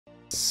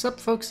Sup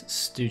folks,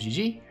 StugeGG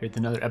here with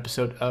another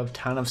episode of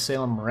Town of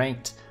Salem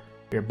Ranked.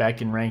 We're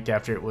back in Ranked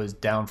after it was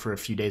down for a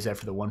few days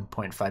after the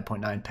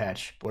 1.5.9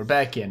 patch. But we're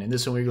back in, and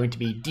this one we're going to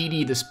be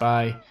Didi the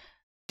Spy.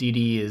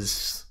 Didi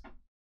is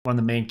one of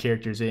the main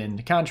characters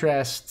in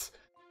Contrast,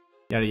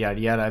 yada yada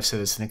yada. I've said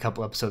this in a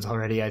couple episodes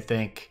already, I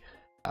think.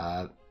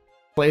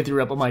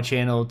 Playthrough up on my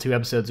channel, 2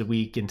 episodes a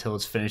week until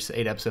it's finished,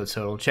 8 episodes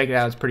total. Check it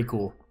out, it's pretty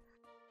cool.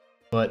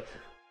 But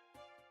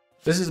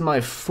this is my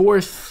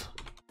 4th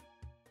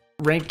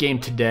ranked game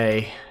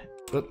today,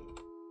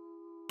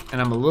 and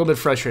I'm a little bit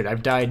frustrated.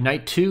 I've died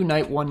night 2,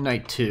 night 1,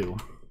 night 2.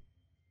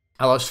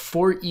 I lost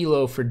 4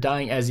 elo for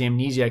dying as the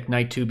amnesiac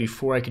night 2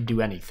 before I could do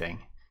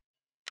anything.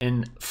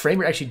 And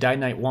Framer actually died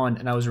night 1,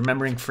 and I was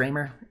remembering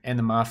Framer, and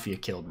the Mafia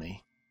killed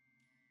me.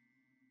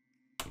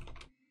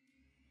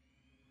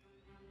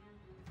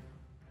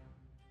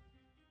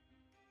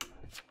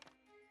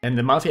 And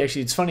the Mafia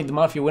actually, it's funny, the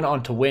Mafia went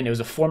on to win. It was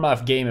a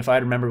 4-Maf game. If I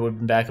remember, it would have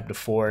been back up to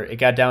 4. It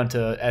got down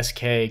to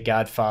SK,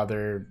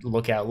 Godfather,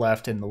 Lookout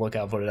left, and the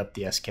Lookout voted up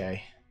the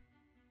SK.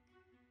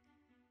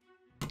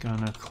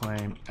 Gonna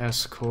claim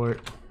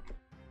Escort.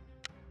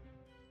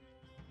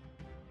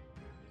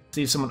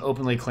 See if someone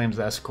openly claims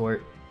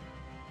Escort.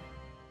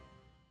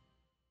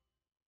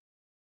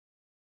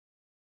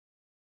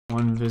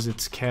 One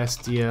visits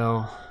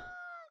Castiel.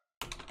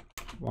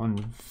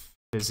 One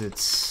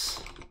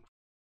visits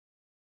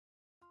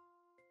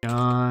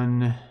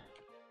John,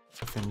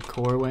 and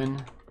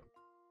Corwin.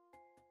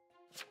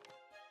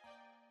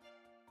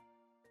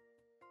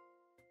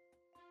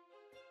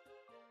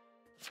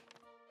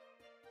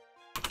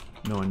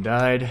 No one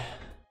died.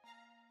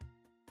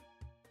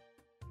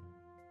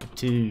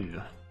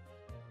 2.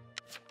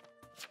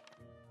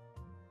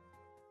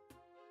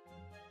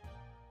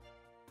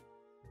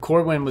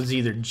 Corwin was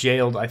either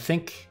jailed. I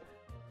think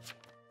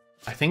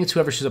it's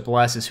whoever shows up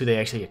last is who they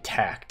actually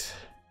attacked.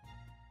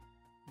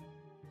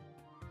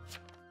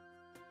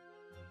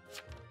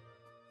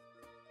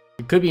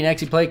 It could be an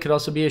Exy play, it could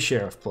also be a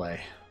Sheriff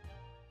play.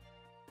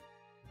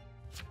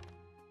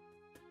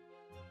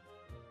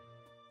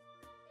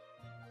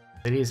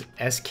 It is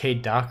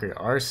SK Docker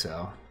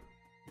Arso.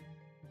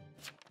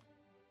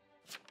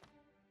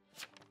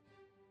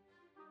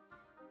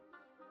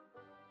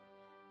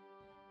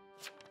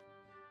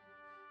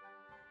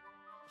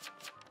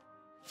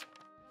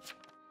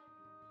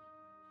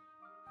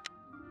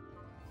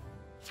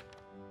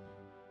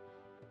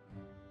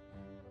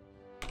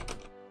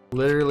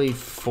 Literally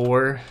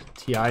 4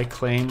 TI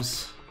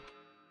claims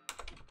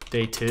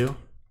day 2.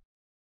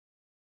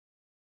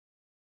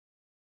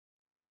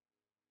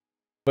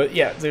 But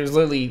yeah, there's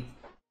literally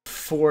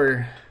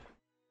 4,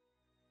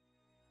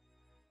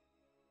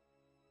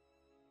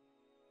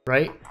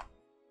 right?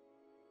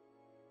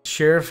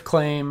 Sheriff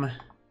claim,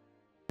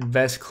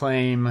 Invest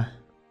claim,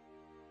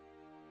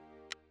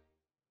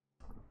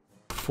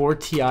 4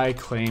 TI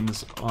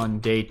claims on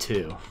day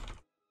 2.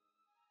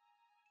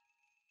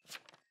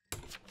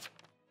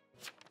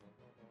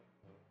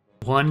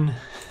 One.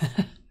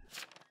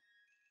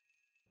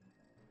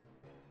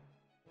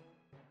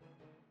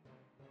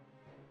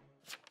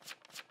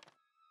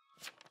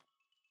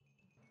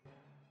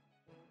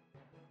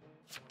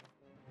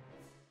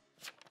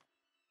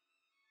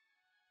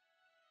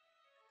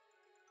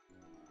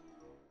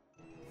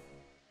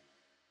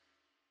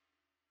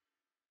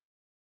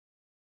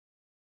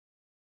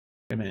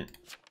 Wait a minute.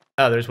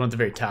 Oh, there's one at the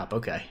very top.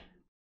 Okay.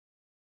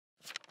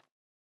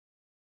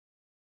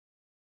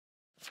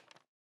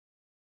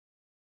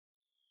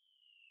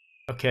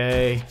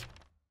 Okay.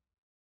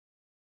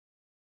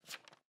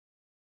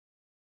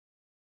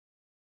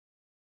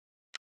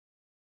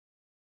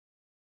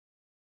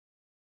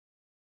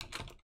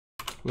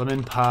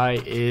 Lemon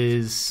Pie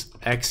is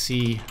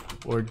Exy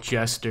or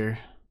Jester.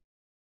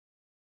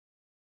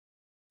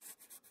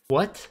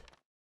 What?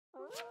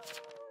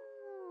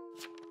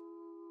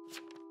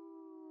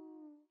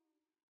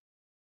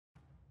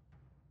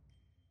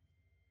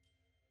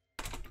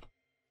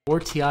 Four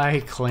TI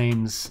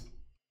claims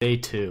day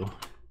 2.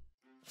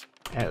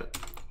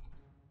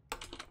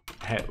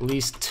 At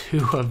least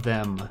 2 of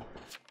them.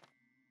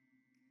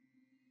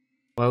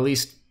 Well, at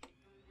least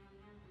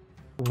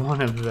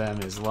one of them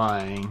is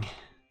lying.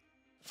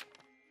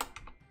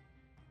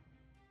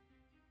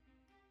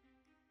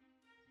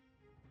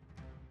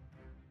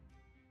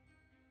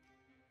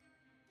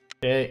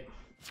 Okay.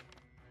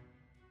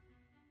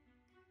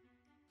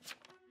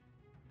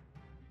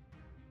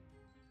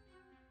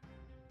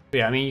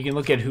 Yeah, I mean, you can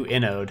look at who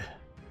innoed.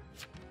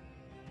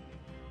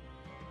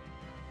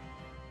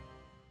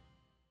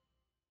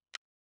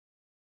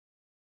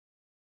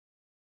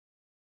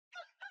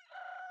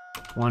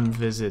 One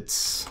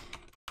visits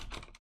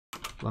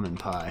Lemon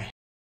Pie.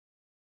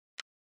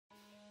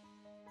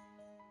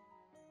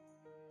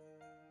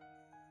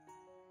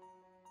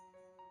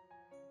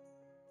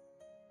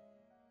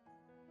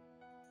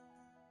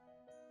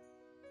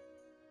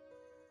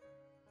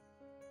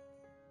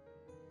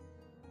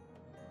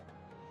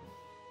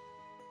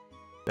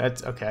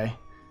 That's okay.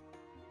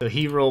 So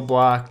he roll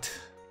blocked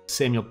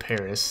Samuel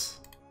Paris.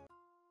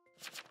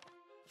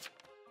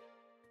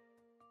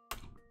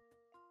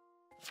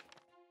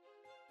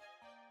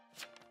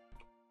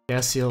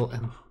 Castiel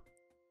and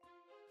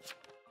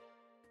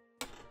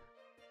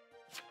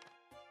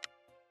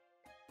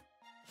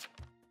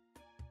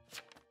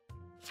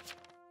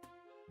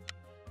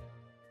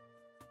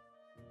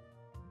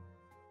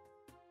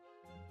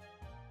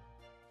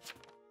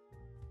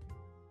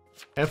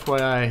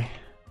FYI,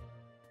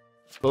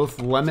 both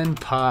Lemon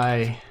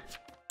Pie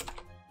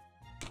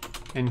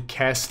and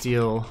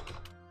Castiel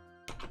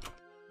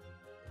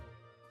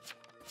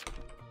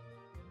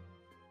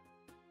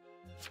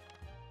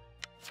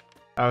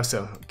oh,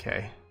 so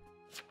okay.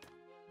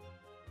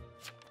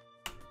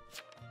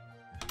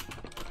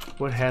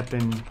 What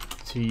happened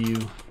to you,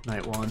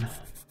 Night One?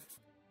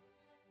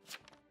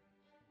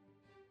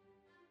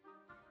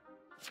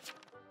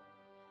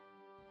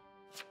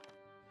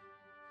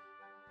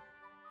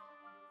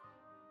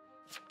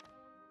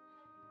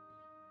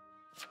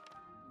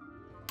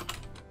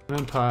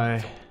 Lemon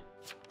Pie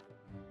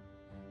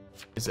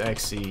is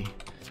XE.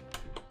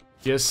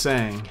 Just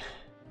saying.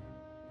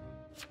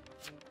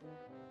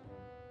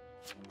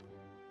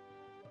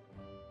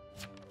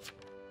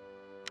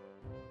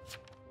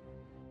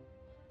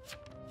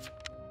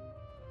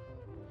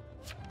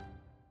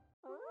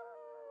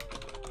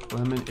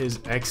 Lemon is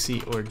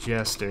XE or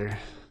Jester.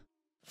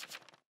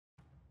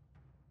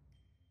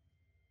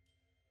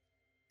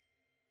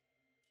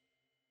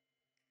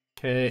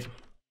 Okay.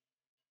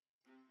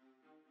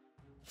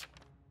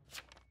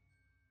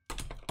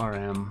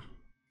 RM.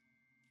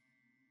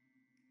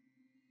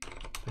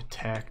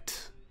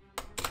 Attacked.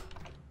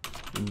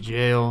 In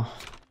jail.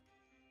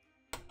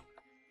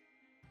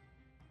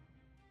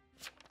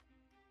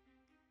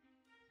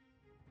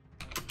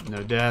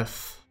 No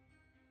death.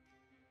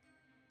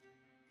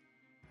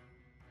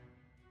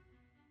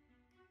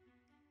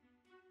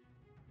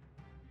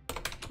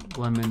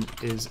 Lemon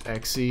is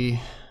XE.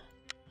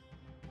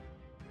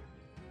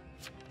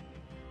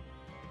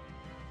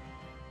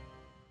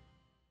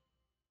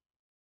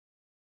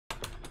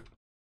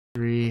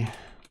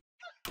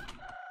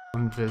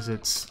 One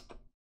visits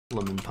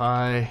Lemon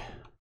Pie.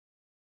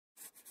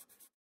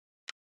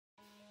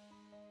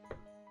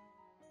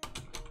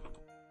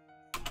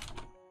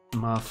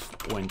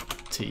 Muff went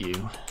to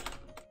you.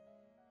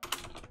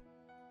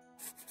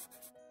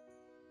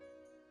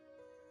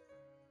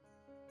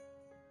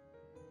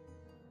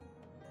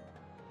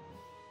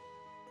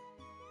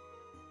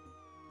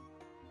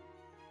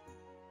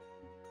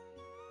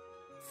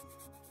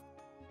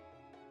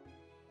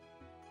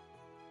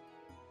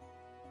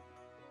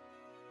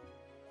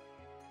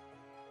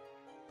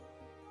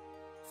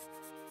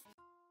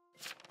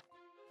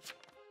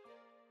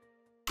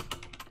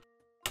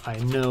 I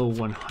know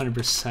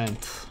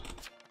 100%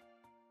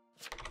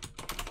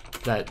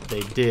 that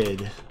they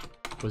did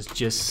was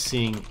just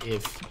seeing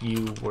if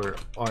you were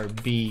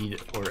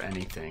RB'd or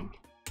anything.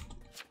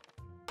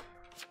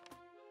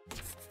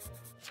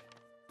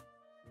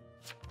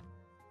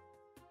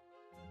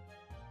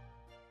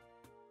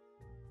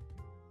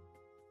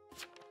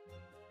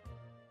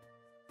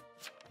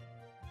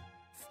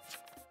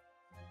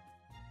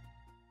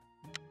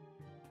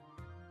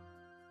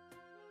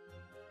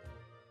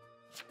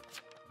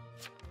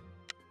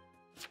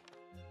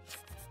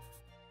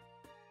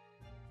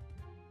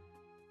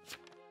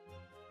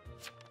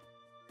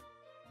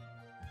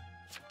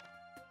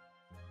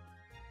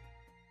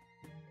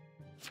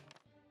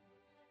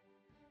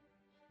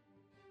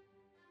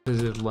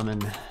 Visit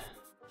Lemon.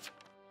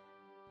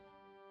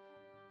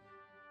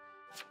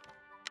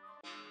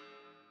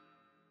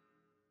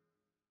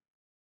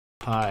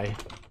 Pie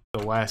the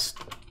last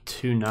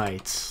 2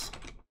 nights.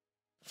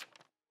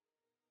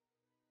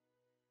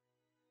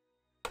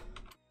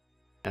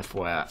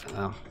 FYI.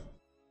 Oh.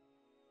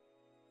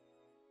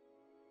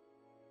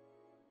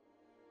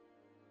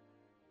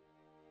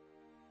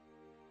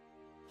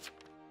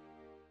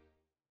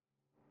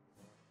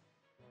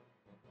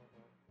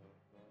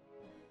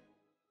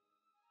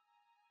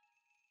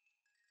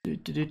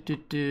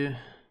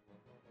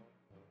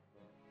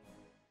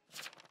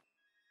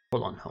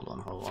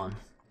 Hold on.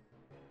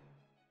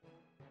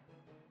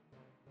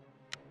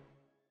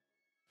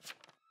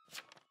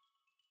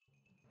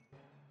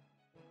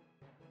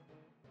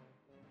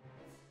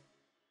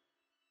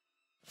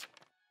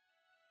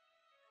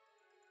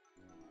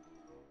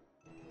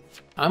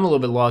 I'm a little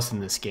bit lost in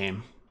this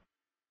game.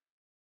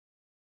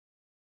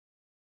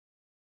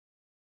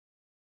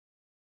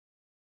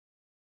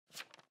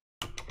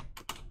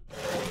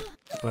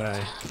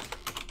 But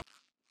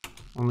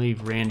only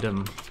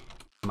random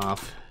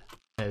Muff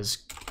has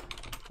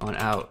gone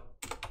out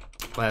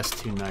last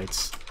 2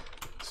 nights,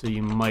 so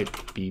you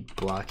might be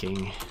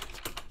blocking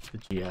the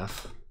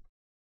GF.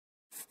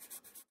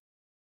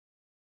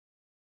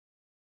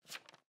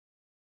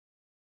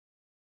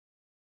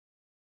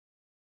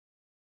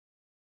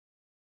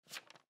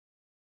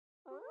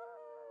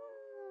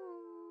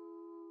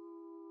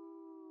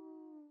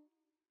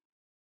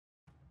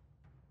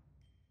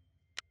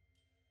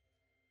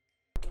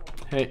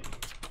 Hey,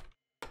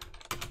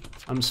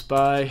 I'm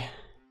Spy.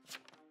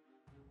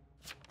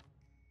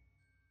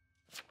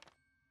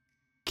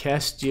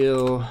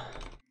 Castiel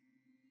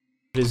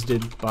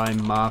Visited by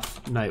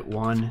Moth Night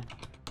 1.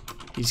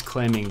 He's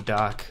claiming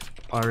Doc.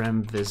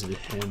 RM visited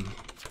him.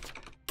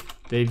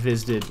 They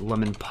visited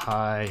Lemon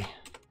Pie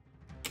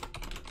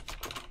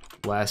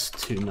last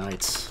 2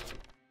 nights.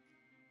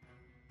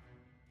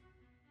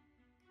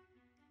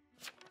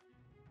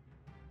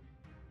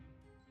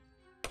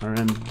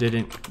 RM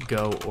didn't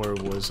go or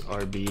was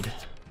RB'd.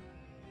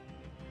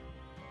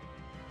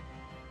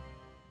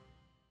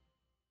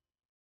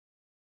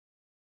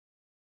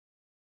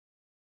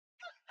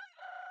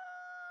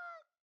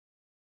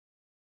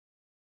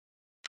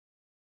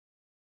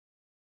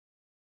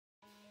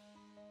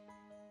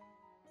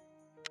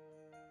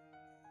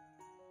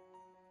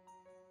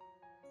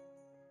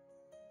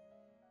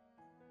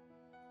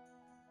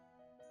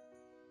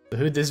 So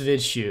who'd this vid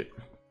shoot?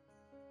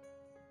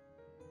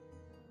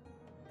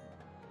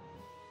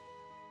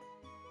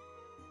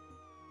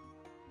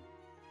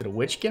 Is it a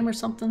witch game or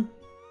something?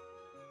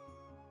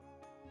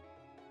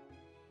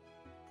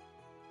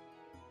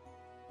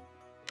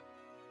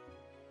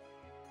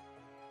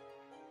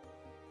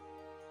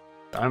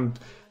 I'm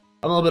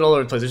a little bit all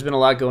over the place. There's been a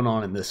lot going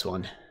on in this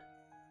one.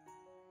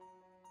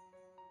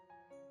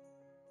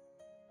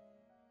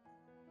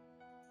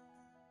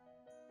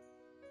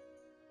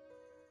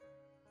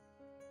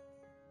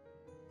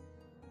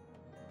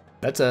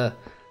 That's a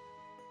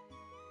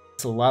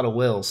lot of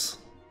wills.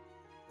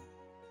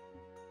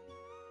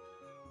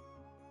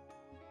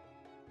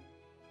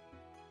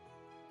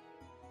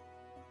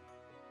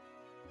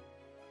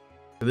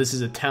 So this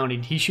is a town.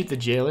 Did he shoot the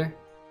jailer?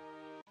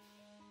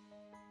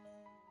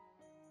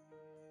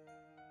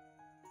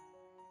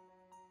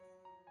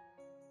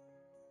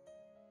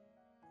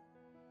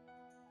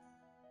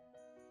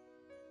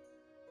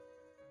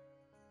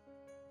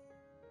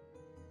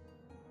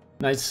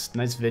 Nice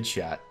vid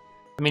shot.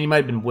 I mean, he might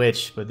have been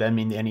witch, but that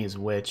means any is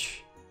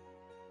witch.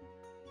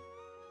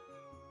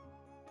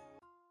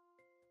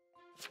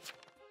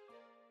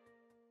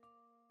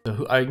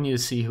 So I need to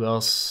see who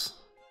else.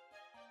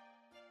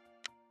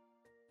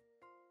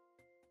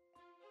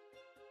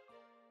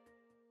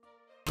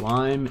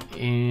 Lime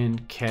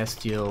and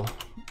Castiel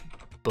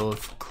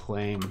both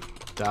claim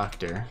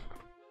Doctor.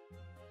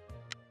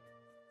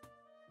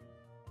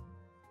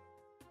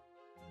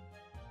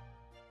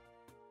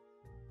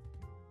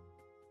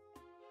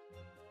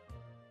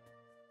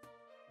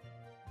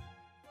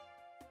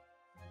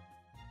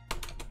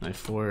 Night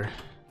 4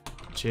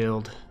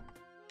 jailed.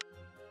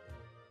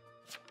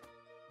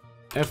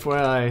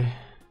 FYI,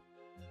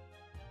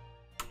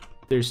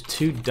 there's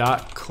 2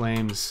 dot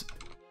claims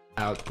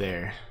out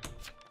there.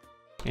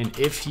 And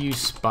if you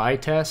spy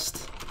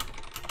test,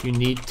 you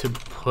need to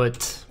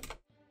put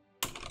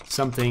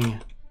something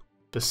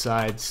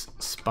besides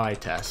spy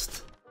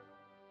test.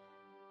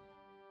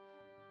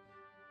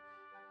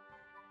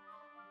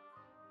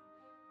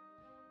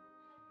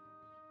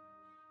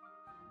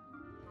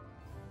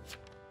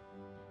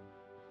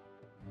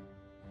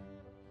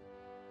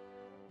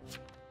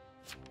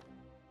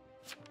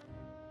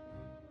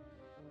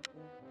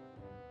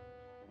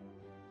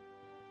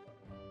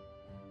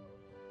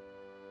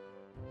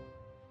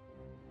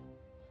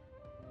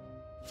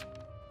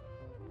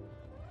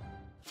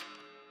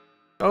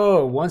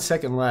 Oh, 1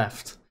 second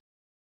left.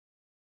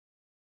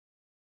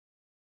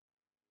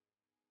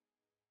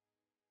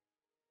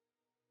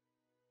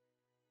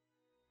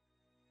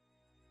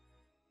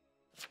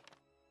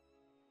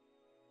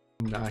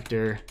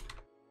 Doctor.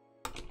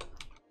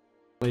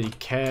 Lady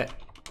Cat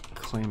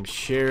claims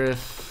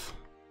sheriff.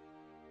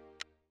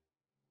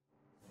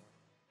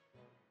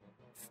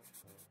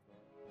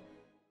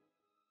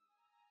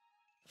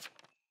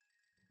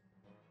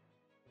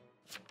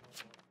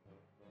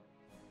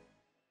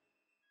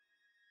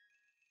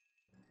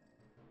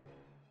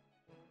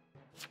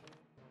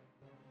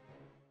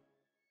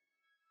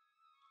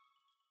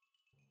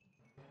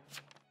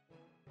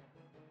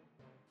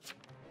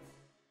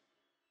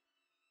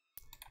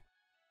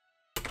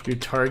 Your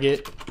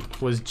target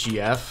was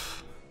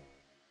GF.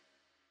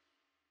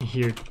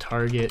 Your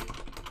target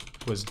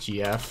was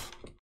GF.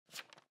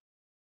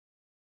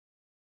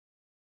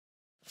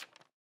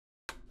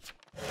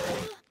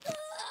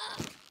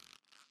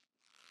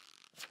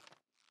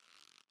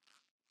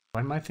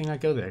 Why did my thing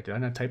not go there? Did I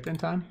not type it in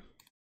time?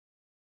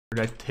 Or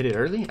did I hit it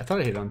early? I thought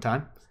I hit it on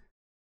time.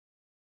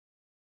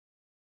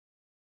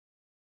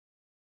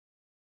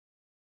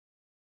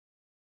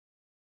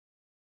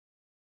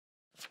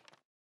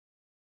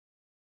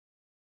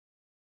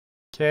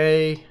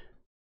 Okay.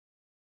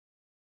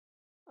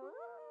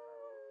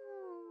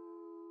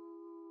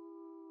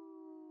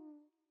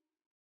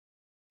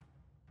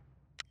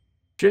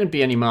 Shouldn't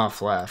be any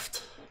moth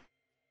left.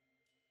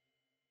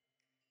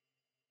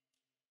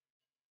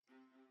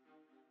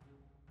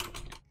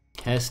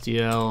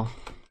 Castiel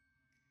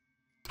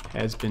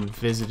has been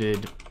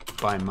visited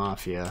by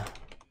Mafia.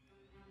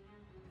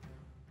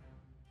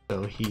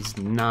 So he's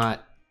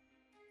not.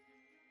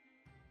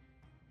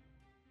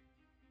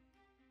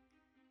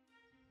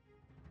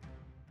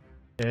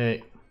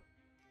 Okay.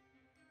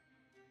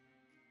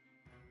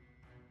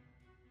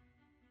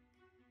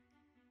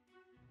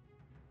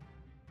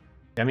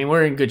 I mean,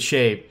 we're in good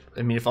shape.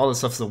 I mean, if all this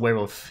stuff's a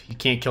werewolf, you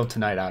can't kill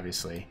tonight,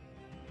 obviously.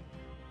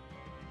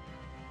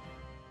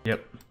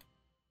 Yep.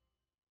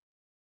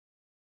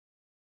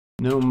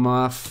 No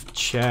moth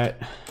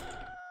chat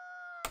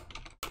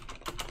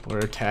or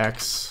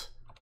attacks.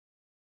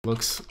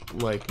 Looks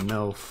like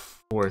no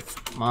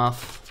fourth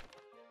moth.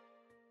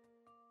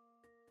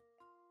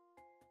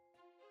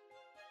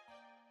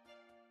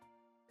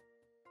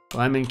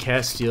 Lyme and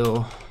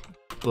Castile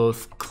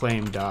both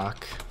claim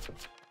Doc.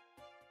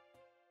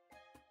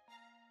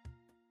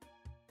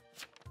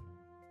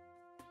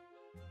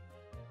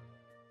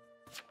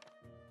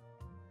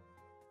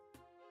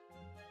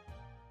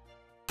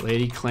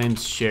 Lady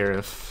claims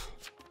Sheriff.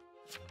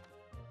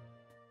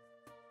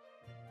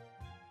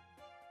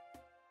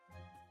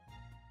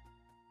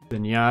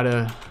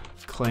 Zenyatta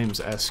claims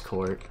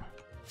Escort.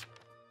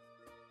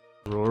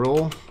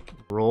 Rural.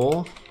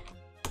 Roll.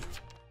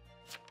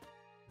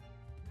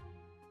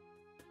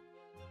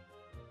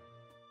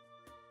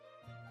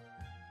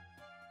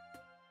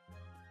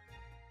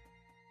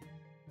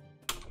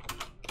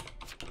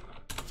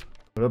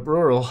 Put up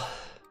Rural.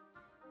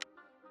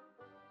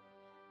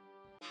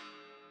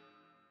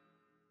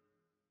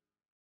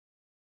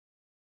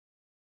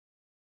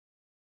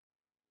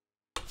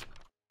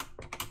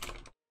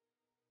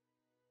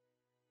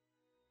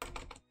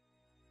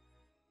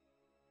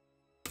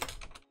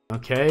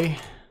 Okay.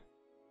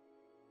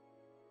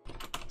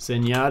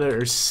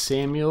 Zenyatta or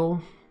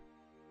Samuel.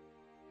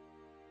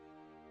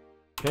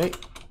 Okay.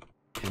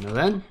 And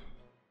then.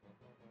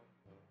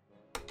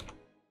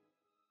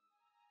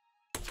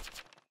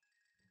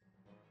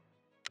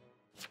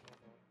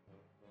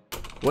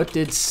 What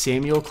did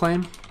Samuel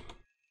claim?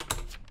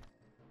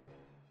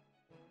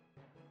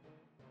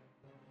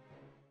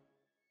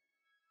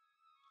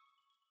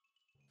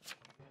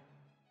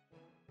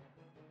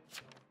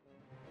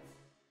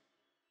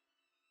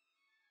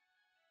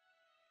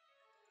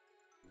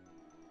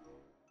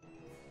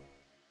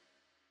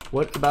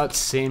 What about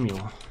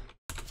Samuel?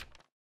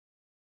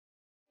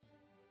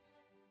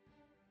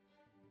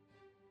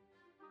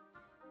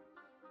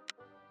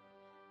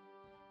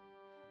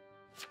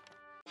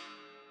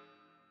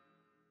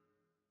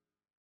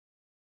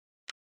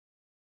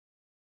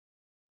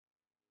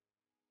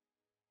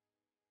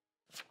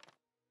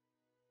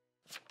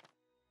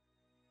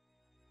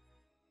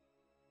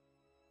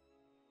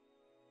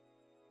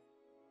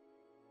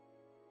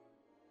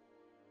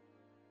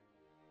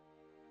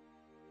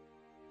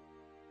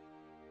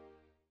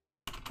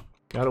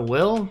 Got a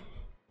will?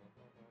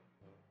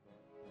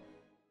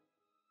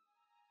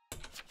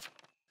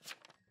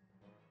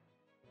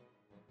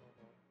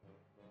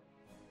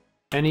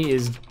 Penny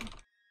is...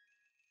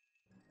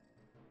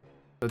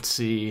 Let's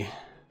see.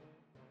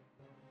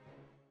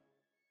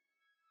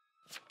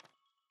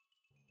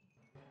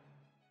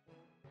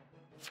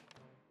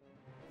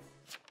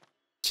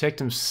 Checked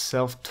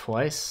himself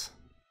twice.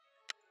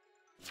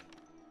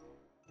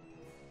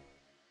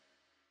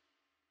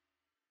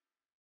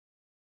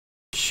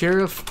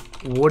 Sheriff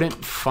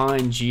wouldn't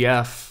find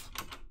GF,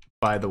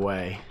 by the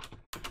way.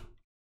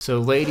 So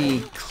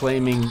lady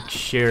claiming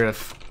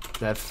sheriff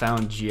that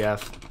found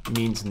GF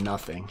means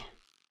nothing.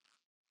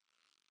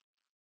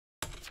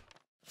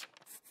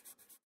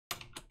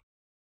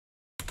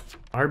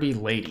 RB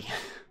lady.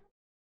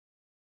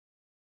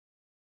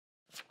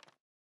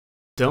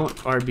 Don't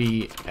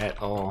RB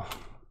at all.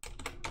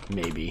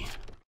 Maybe.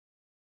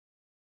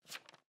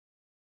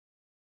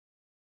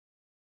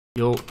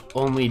 You'll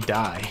only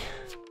die.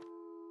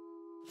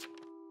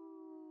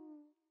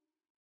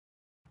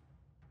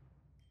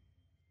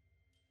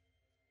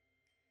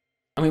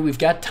 I mean, we've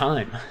got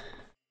time.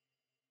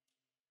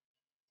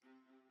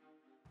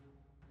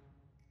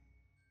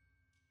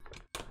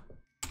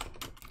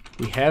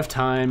 We have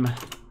time.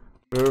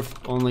 Earth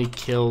only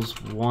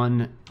kills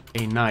one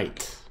a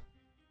night.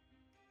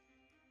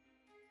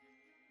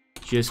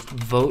 Just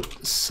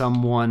vote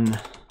someone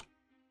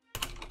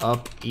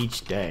up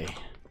each day.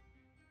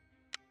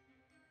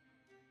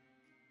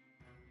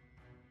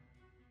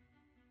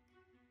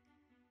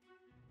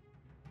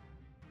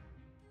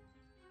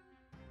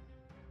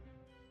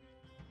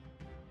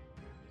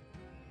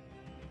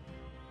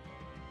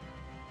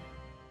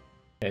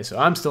 Okay, so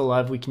I'm still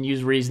alive. We can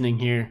use reasoning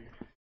here.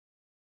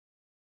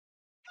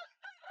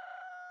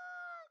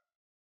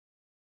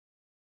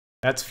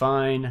 That's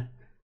fine.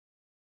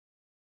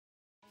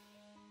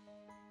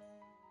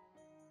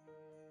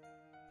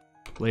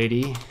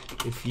 Lady,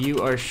 if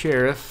you are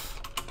sheriff,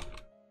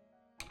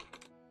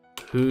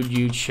 who'd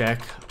you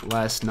check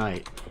last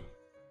night?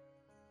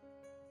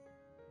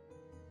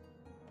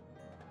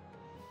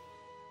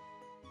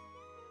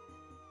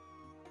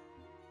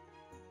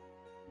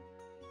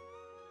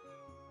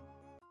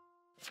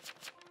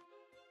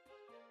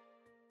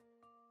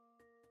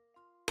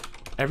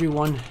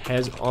 Everyone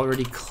has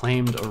already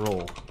claimed a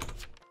role.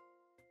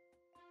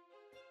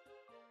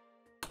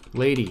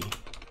 Lady,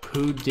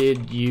 who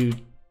did you...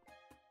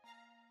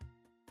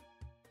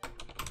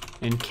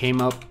 and came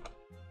up...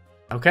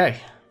 Okay.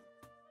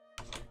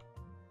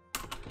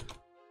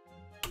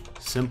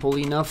 Simple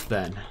enough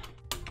then.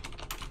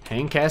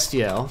 hang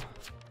Castiel.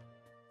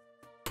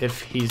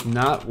 If he's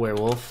not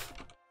werewolf,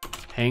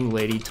 hang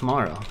Lady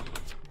tomorrow.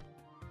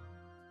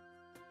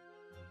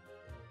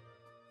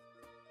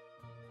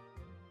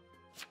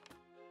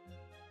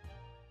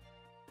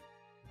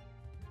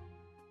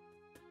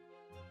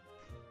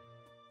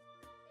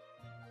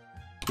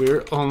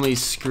 We're only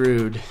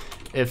screwed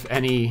if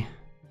any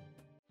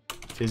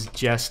is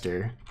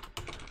Jester,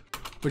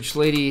 which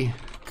Lady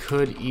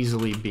could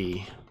easily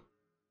be.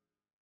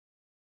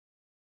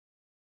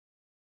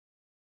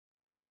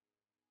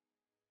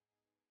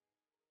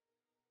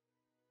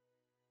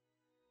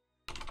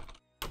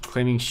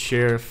 Claiming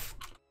sheriff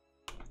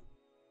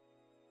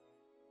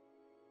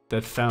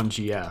that found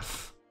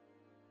GF.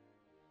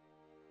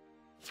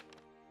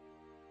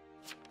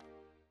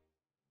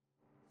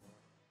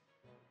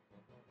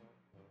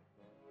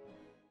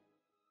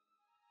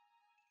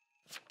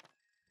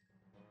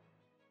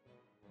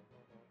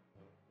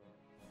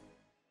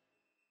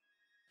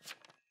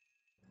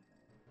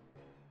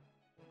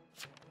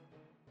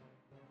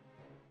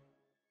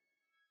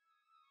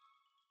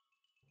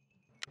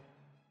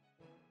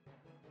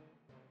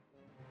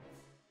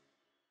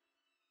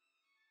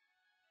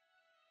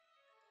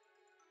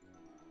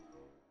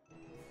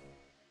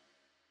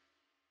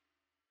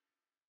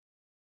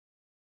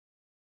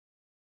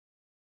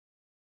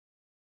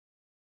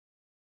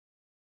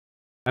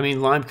 I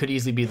mean, Lime could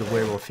easily be the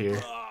werewolf here.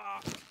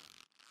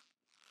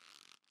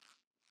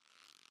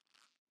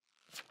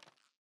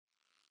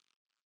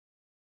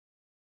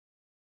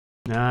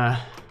 Nah.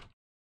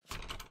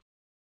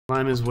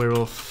 Lime is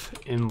werewolf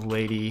and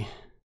Lady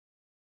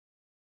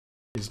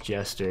is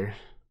Jester.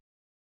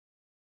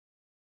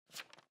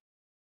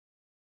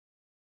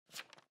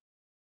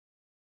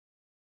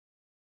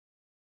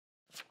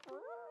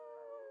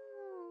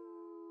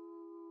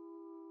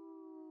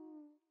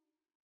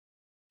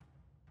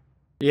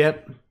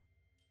 Yep.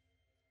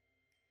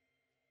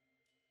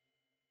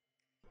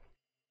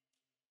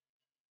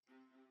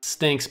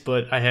 Stinks,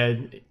 but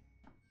I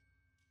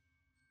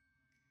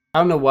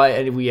don't know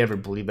why we ever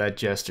believe that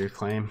Jester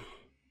claim.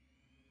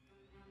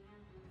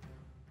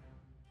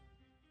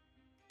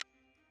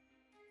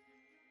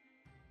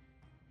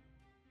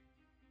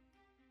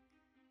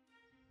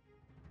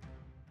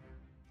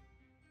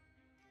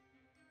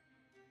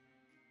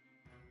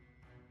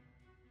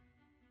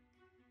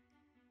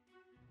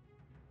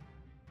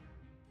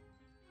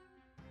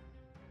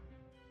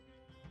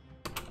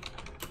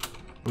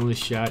 Only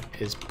shot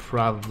is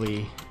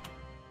probably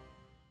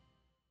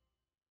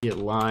get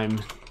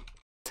Lime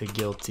to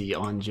guilty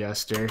on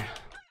Jester.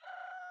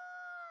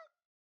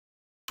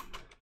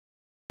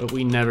 But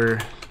we never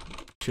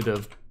should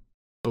have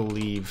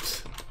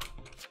believed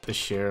the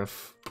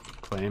sheriff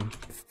claim.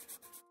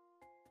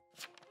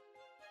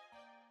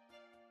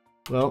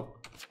 Well,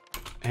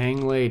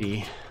 hang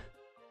Lady.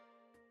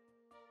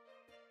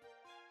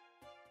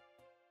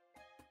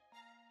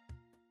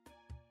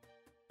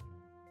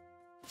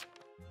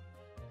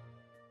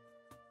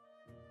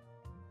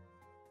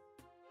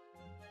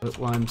 But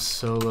Lime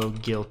solo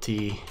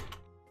guilty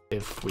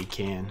if we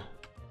can.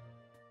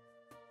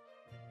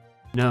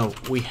 No,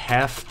 we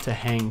have to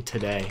hang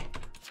today.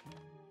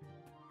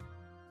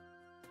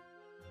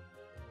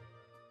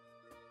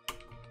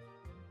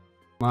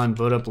 Lime,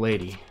 vote up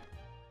Lady.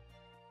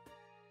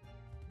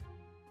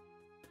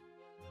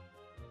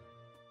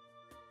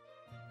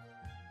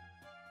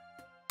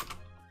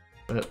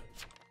 But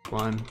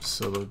Lime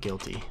solo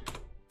guilty.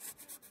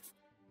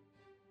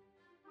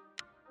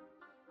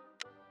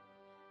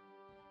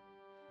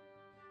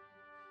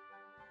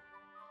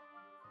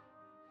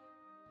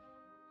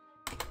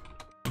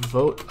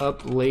 Vote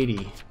up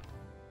Lady.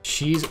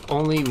 She's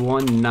only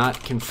one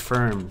not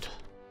confirmed.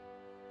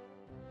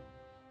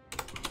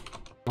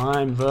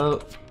 Lime,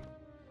 vote.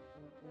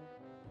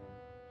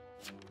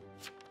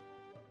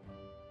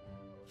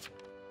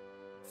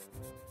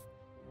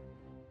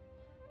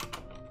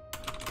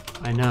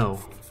 I know.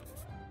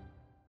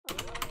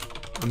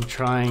 I'm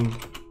trying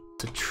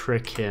to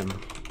trick him.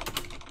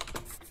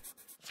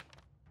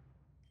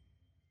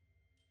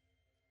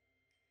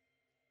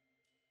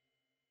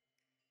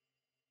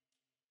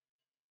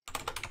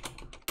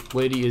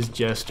 Lady is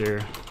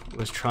Jester,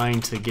 was trying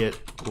to get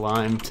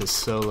Lime to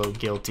solo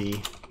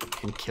guilty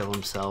and kill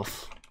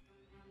himself.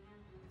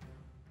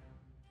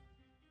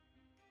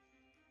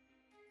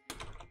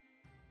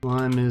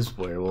 Lime is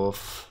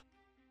werewolf.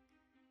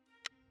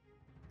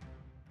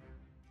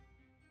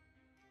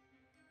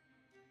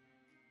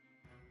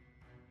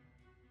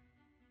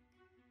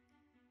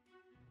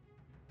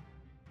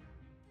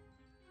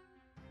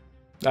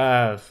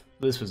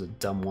 This was a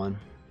dumb one.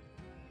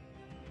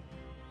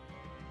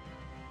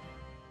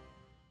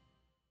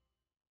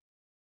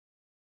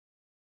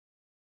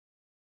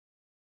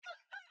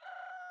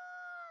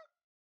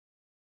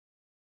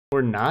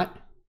 Or not?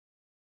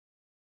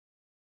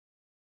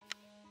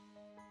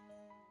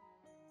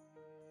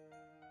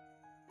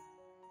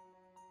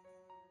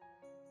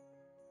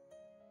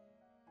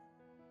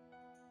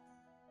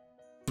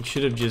 You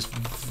should have just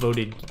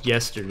voted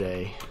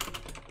yesterday.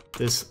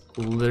 This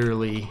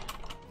literally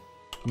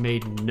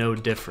made no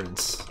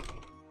difference.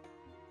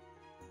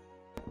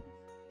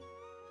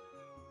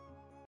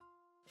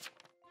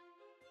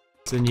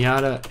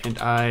 Zenyatta and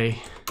I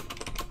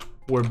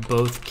were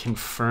both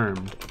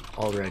confirmed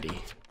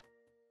already.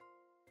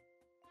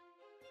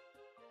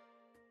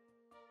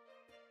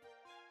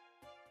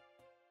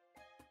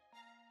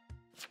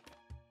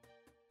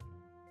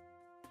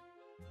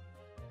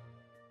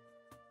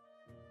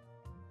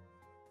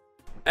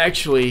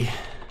 Actually,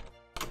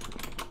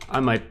 I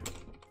might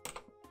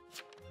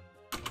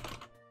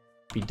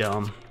be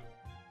dumb.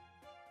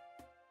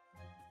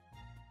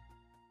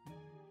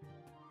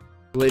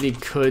 Lady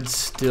could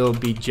still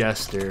be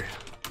Jester,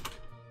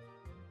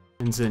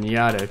 and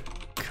Zenyatta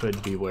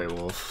could be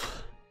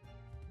Werewolf.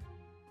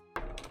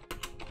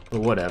 But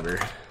whatever.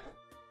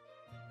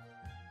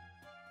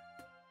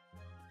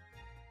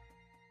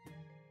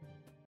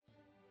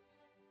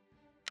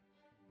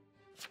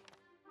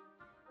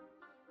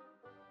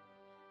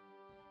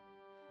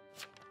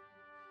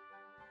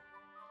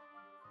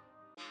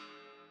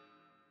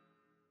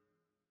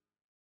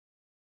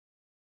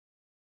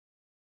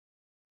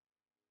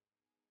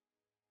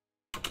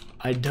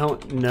 I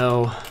don't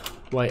know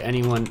why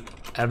anyone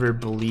ever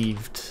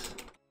believed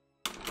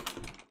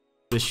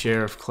the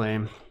sheriff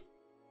claim.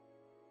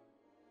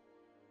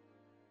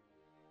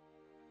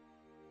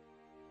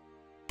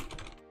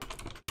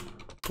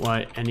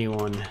 Why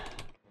anyone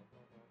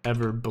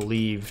ever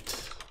believed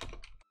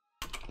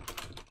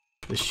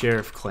the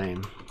sheriff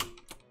claim.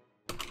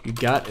 You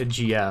got a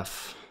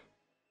GF,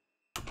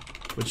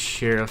 which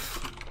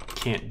sheriff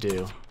can't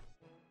do.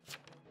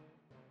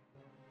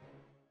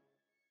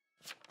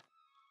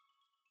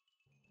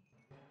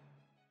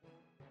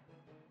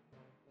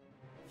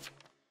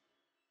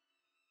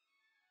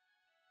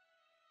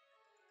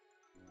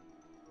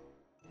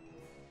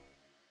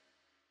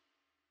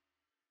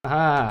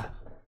 Ah,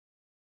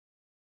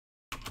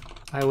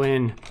 I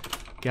win.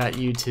 Got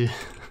you to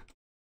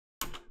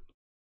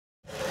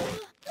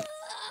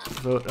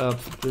vote up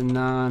the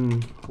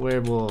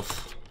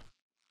non-werewolf.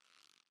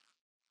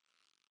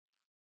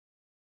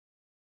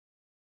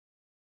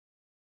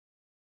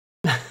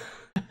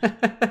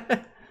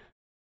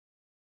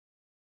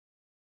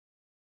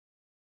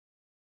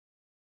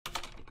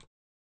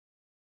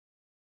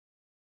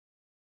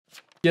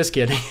 Just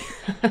kidding.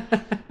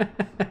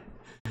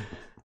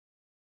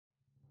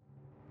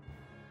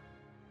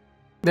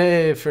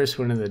 Hey, first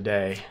win of the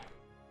day.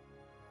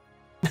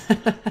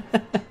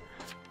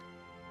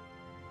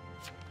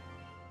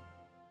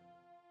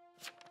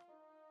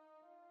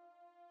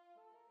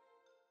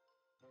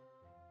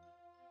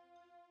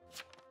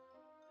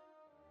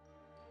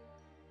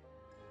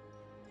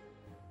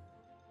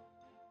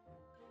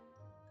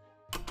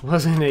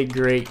 Wasn't a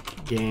great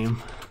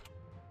game,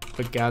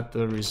 but got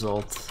the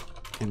result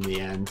in the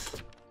end.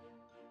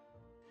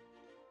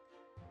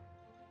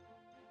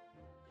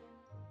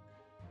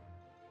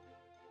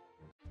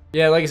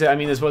 Yeah, like I said, I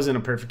mean, this wasn't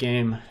a perfect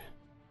game.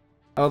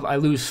 I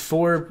lose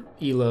 4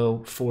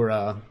 elo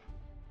for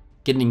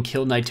getting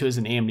killed night 2 as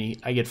an Amni.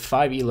 I get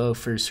 5 elo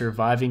for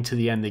surviving to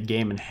the end of the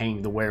game and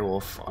hanging the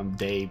werewolf on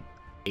day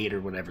 8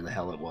 or whatever the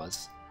hell it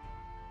was.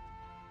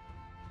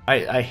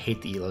 I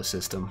hate the elo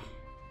system.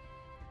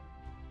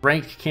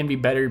 Rank can be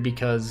better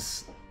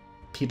because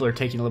people are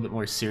taking it a little bit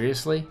more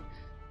seriously.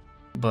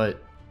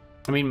 But,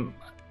 I mean,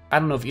 I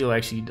don't know if elo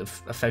actually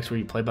affects where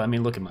you play, but I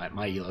mean, look at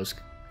my elos.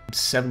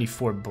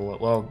 74 below.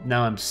 Well,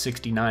 now I'm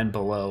 69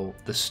 below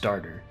the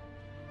starter.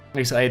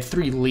 Like I said, I had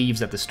 3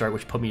 leaves at the start,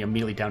 which put me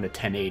immediately down to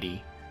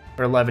 1080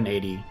 or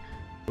 1180,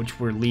 which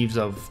were leaves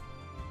of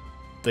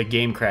the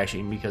game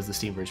crashing because the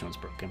Steam version was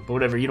broken. But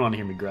whatever, you don't want to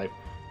hear me gripe.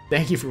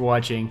 Thank you for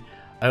watching.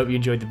 I hope you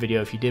enjoyed the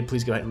video. If you did,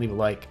 please go ahead and leave a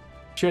like,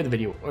 share the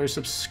video, or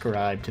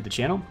subscribe to the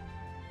channel.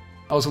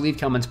 Also, leave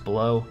comments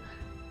below.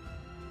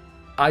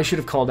 I should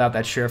have called out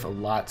that sheriff a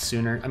lot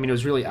sooner. I mean, it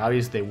was really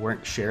obvious they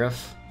weren't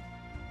sheriff.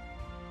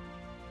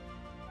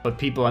 But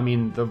people, I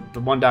mean, the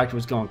one doctor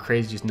was going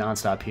crazy, just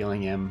nonstop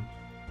healing him.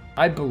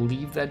 I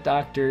believe that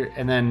doctor,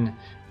 and then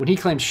when he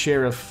claimed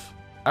sheriff,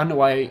 I don't know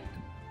why.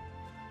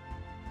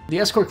 The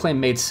escort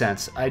claim made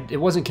sense. It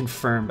wasn't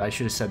confirmed, I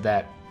should have said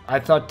that. I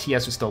thought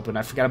TS was still open,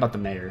 I forgot about the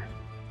mayor.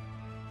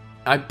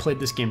 I played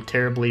this game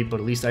terribly, but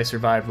at least I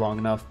survived long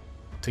enough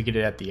to get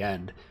it at the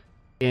end.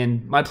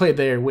 And my play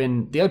there,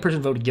 when the other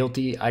person voted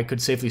guilty, I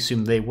could safely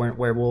assume they weren't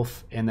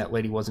werewolf, and that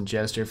lady wasn't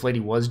Jester. If lady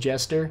was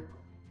Jester,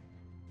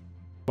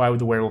 why would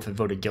the werewolf have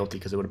voted guilty?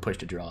 Because it would have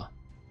pushed a draw.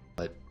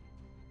 But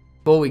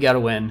we gotta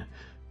win.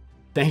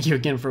 Thank you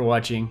again for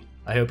watching.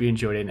 I hope you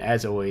enjoyed it. And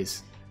as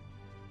always,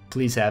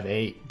 please have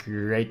a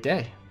great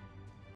day.